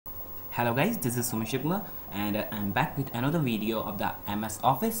Hello guys, this is Sumishigla and I'm back with another video of the MS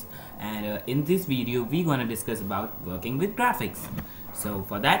Office, and in this video we're gonna discuss about working with graphics. So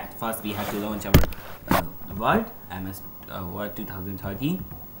for that, first we have to launch our Word, MS Word 2013,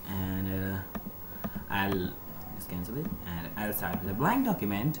 and I'll just cancel it and I'll start with a blank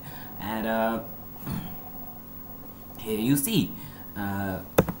document. And here you see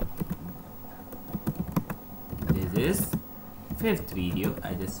this is fifth video.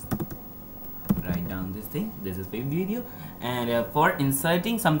 I just write down this thing. This is fifth video, and for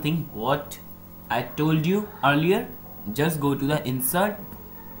inserting something, what I told you earlier, just go to the insert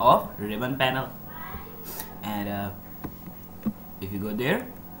of ribbon panel, and if you go there,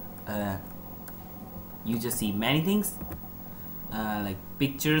 you just see many things like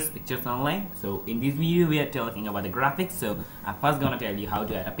pictures online. So in this video we are talking about the graphics. So I'm first gonna tell you how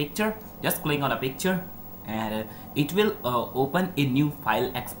to add a picture. Just click on a picture and it will open a new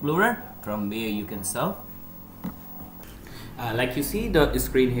file explorer from where you can serve. Like you see the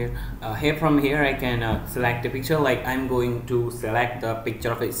screen here, from here I can select a picture. Like I'm going to select the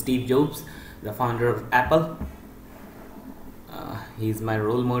picture of Steve Jobs, the founder of Apple. He's my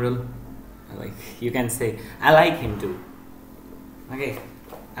role model. Like you can say, I like him too. Okay,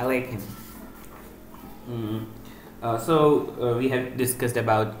 I like him. So we have discussed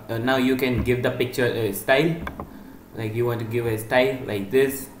about now you can give the picture a style. Like you want to give a style like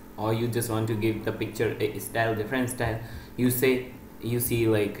this, or you just want to give the picture a style, different style. You see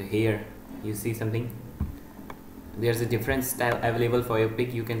like here, you see something, there's a different style available for your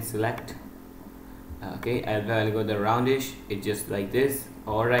pic. You can select. Okay, I'll go the roundish, it's just like this,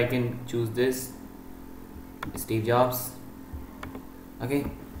 or I can choose this, Steve Jobs. Okay,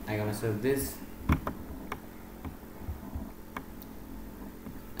 I'm gonna serve this.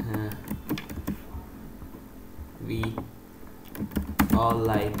 We all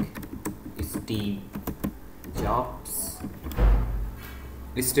like Steve Jobs.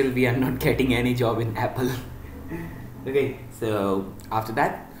 Still we are not getting any job in Apple. Okay, so after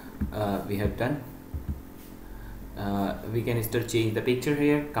that we have done. We can still change the picture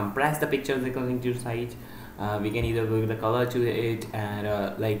here, compress the pictures according to size. We can either give the color to it,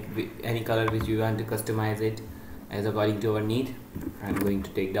 and like any color which you want to customize it as according to our need. I'm going to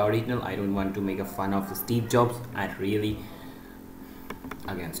take the original. I don't want to make a fun of Steve Jobs. I'm really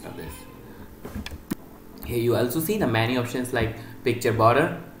against of this. Here you also see the many options like picture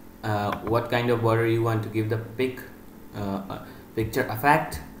border, what kind of border you want to give the picture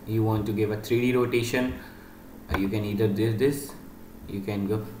effect. You want to give a 3D rotation. You can either this. You can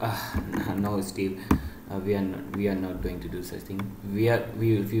go. No, Steve. We are not going to do such thing.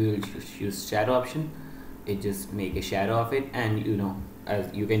 If you use shadow option, it just make a shadow of it, and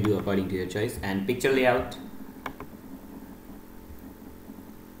as you can do according to your choice. And picture layout,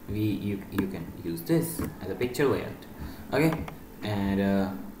 you can use this as a picture layout. Okay,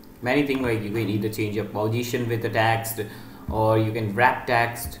 and many things like you can either change your position with the text, or you can wrap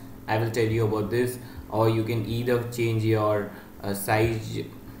text. I will tell you about this. Or you can either change your size,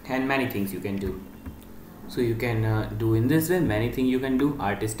 and many things you can do. So you can do in this way. Many things you can do.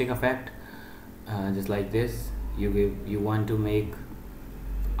 Artistic effect, just like this. You want to make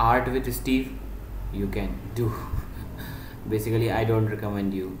art with Steve, you can do. Basically I don't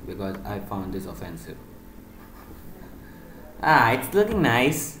recommend you because I found this offensive. It's looking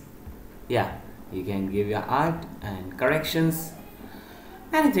nice. Yeah, you can give your art and corrections,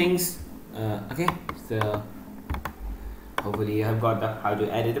 many things. Okay, so hopefully you have got the how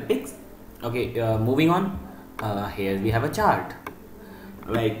to edit the pics. Okay, moving on. Here we have a chart.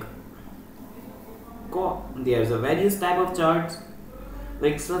 Like there's a various type of charts.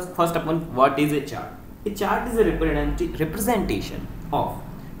 Like, so first of all, what is a chart? A chart is a representation of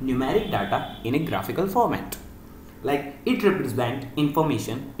numeric data in a graphical format. Like it represents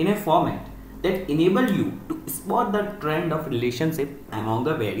information in a format that enable you to spot the trend of relationship among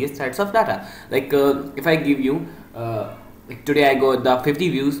the various sets of data. Like if I give you like today I got the 50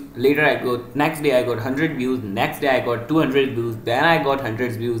 views, later I got next day I got 100 views, next day I got 200 views, then I got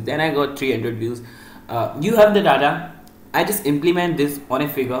 100 views, then I got 300 views. You have the data. I just implement this on a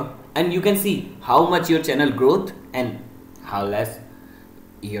figure, and you can see how much your channel growth and how much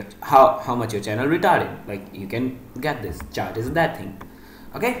your channel retarded. Like you can get this chart is that thing.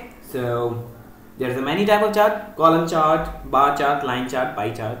 Okay, so there's a many type of chart: column chart, bar chart, line chart,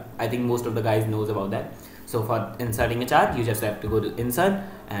 pie chart. I think most of the guys knows about that. So for inserting a chart, you just have to go to insert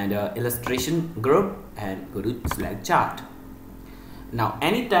and illustration group and go to select chart. Now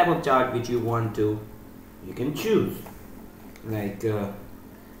any type of chart which you want to, you can choose. Like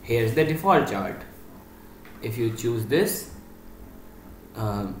here's the default chart. If you choose this,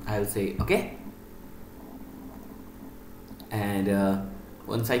 I'll say okay, and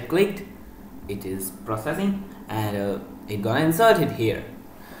once I clicked, it is processing, and it gonna insert it here.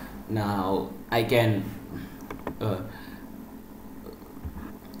 Now I can uh,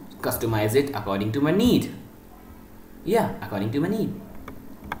 customize it according to my need. Yeah, according to my need.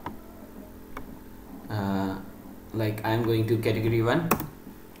 Like I'm going to category 1,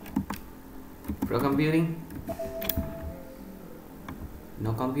 pro computing,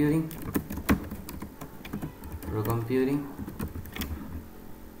 no computing, pro computing.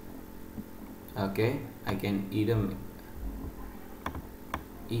 Okay, I can either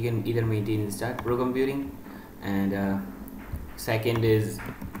maintain and start pro computing, and second is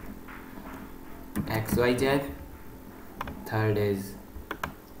XYZ, third is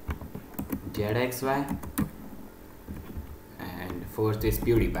ZXY, and fourth is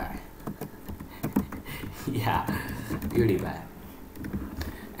PewDiePie. Yeah, PewDiePie.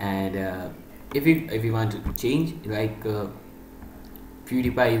 And if you want to change, like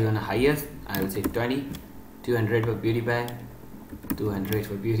PewDiePie is on the highest, I will say 20, 200 for PewDiePie, 200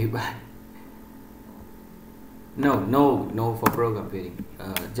 for PewDiePie. No for pro computing.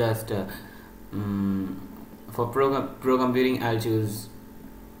 Just for pro computing, I'll choose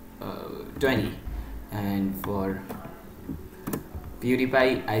 20, and for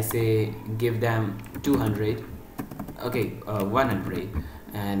PewDiePie, I say give them 200. Okay, 100,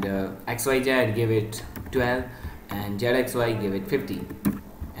 and XYZ give it 12, and ZXY give it 50,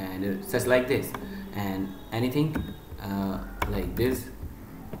 and such like this, and anything like this,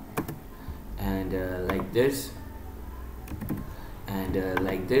 and like this, and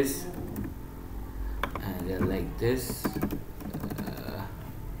like this, and like this.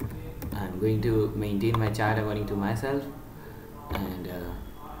 I'm going to maintain my chart according to myself, and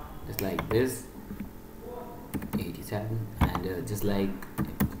just like this, 87, and just like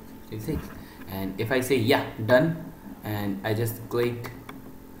 56. And if I say yeah, done, and I just click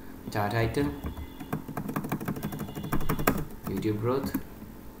chart item, YouTube growth,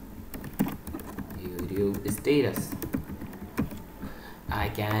 YouTube status, I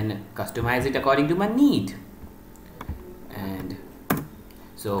can customize it according to my need. And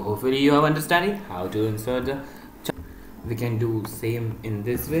so hopefully you have understanding how to insert the chart. We can do same in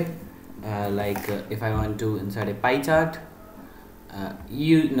this way. If I want to insert a pie chart,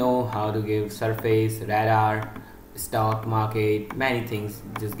 you know how to give surface, radar, stock market, many things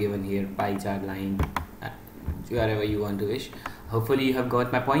just given here, pie chart, line, wherever you want to wish. Hopefully you have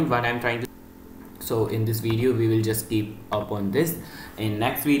got my point what I'm trying to. So in this video we will just keep up on this. In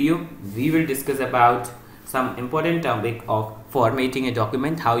next video we will discuss about some important topic of formatting a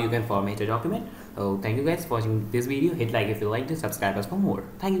document, how you can format a document. So thank you guys for watching this video. Hit like if you liked it, subscribe us for more.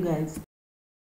 Thank you guys.